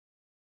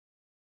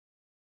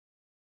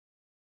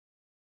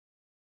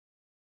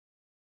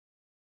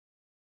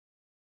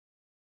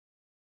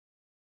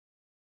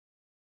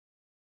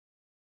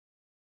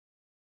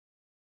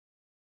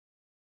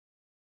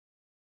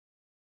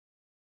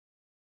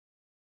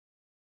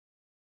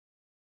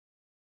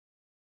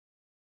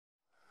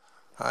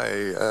Hi,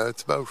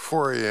 it's about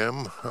 4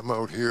 a.m. I'm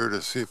out here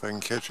to see if I can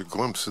catch a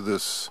glimpse of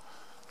this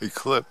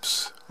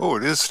eclipse. Oh,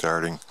 it is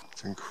starting.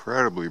 It's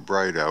incredibly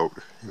bright out,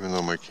 even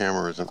though my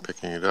camera isn't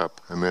picking it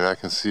up. I mean, I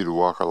can see to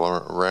walk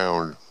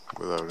around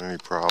without any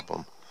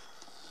problem.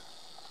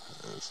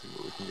 Let's see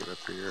what we can get up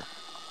here.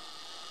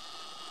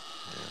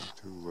 And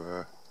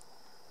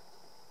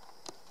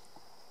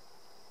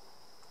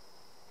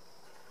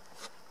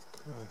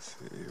let's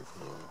see if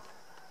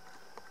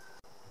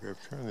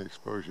I've turned the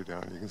exposure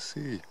down. You can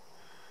see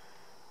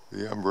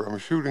the umber. I'm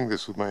shooting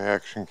this with my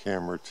action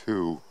camera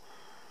too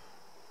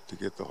to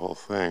get the whole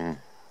thing,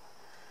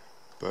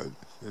 but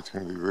it's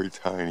going to be very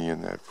tiny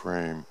in that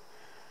frame.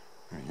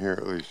 And here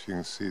at least you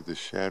can see the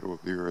shadow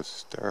of the Earth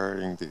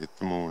starting to hit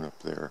the moon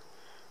up there,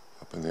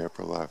 up in the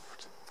upper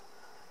left.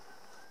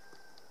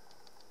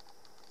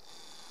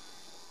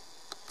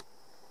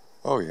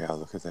 Oh yeah,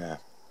 look at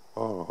that.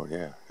 Oh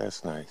yeah,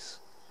 that's nice.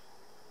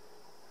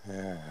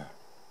 Yeah.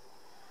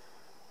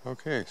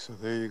 Okay, so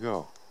there you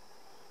go.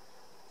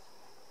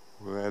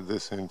 We'll add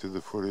this into the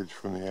footage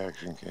from the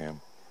action cam.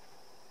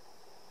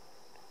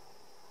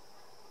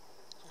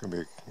 It's going to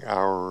be an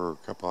hour or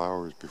a couple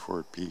hours before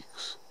it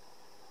peaks.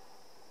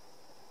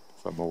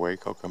 If I'm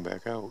awake, I'll come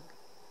back out.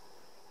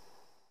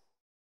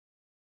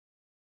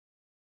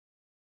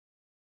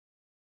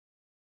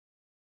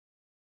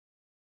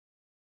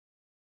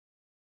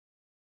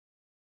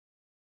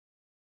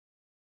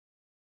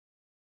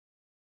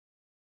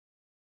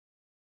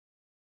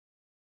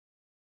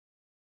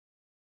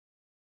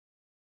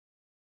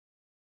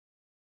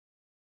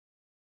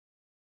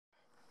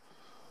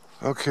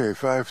 Okay,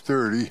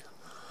 5:30,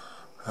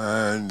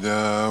 and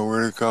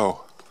where'd it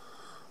go?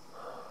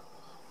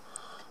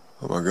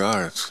 Oh my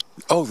God,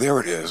 oh, there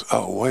it is.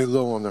 Oh, way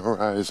low on the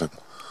horizon.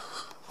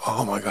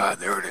 Oh my God,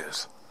 there it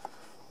is.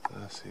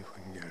 Let's see if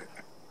we can get it.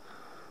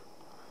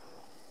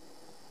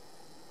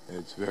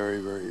 It's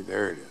very,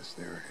 there it is,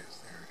 there it is,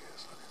 there it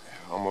is. Look at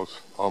that,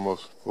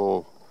 almost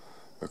full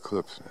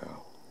eclipse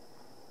now.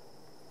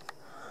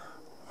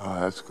 Oh,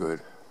 that's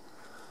good.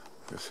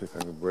 Let's see if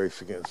I can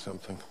brace against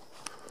something.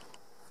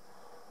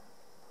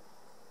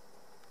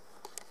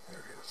 There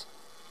it is.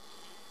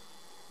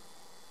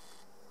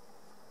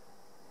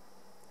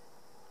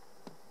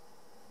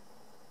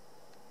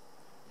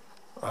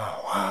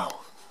 Oh, wow.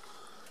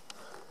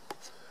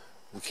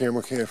 The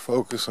camera can't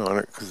focus on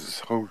it because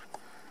it's so...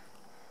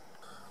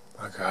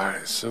 My God,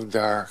 it's so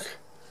dark.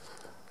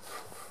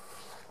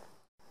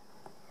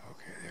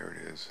 Okay, there it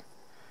is.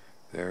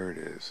 There it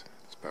is.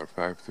 It's about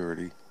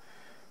 5:30.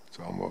 It's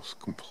almost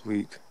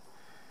complete.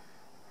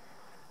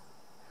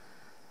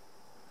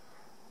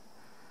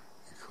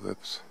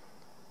 Eclipse.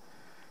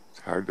 It's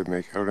hard to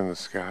make out in the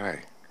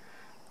sky.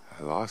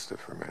 I lost it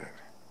for a minute.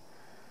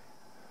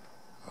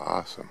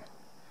 Awesome.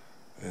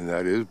 And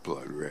that is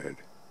blood red.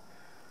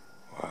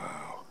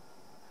 Wow.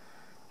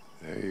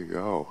 There you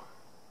go.